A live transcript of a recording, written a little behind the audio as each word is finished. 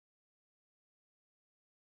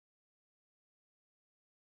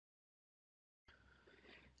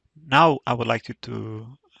Now I would like you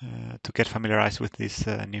to get familiarized with this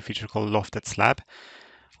new feature called Lofted Slab,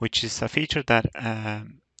 which is a feature that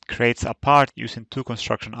creates a part using two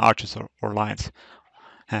construction arches or lines.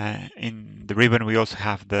 In the ribbon, we also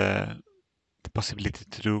have the possibility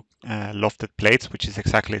to do lofted plates, which is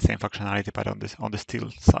exactly the same functionality, but on the steel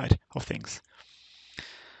side of things.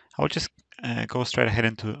 I will just go straight ahead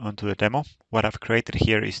onto the demo. What I've created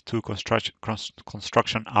here is two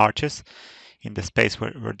construction arches in the space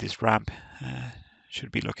where this ramp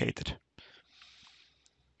should be located.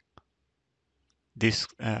 These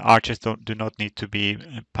arches do not need to be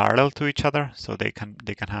parallel to each other, so they can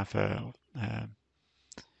have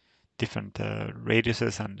different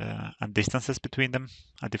radiuses and distances between them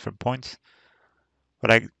at different points.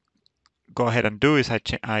 What I go ahead and do is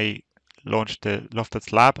I launch the Lofted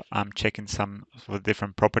Slab. I'm checking some of the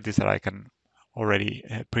different properties that I can already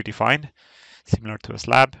predefine, similar to a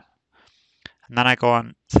slab. And then I go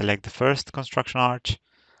and select the first construction arch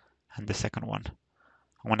and the second one.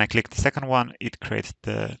 And when I click the second one, it creates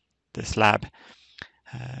the slab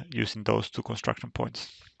using those two construction points.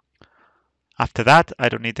 After that, I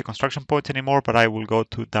don't need the construction points anymore, but I will go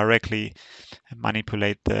to directly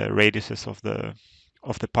manipulate the radiuses of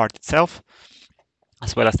the part itself,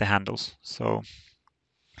 as well as the handles. So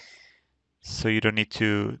you don't need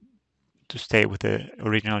to stay with the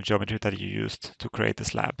original geometry that you used to create the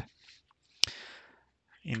slab.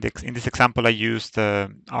 In this example, I used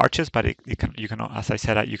arches, but you can, as I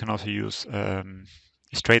said, you can also use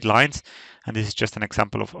straight lines. And this is just an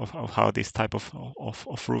example of how this type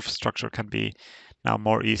of roof structure can be now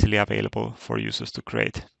more easily available for users to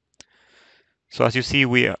create. So as you see,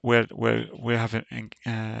 we have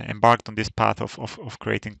embarked on this path of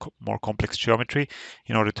creating more complex geometry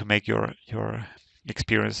in order to make your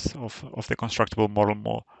experience of the constructible model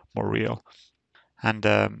more real. And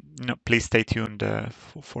please stay tuned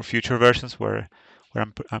for future versions where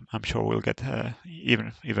I'm sure we'll get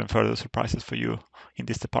even further surprises for you in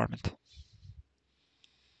this department.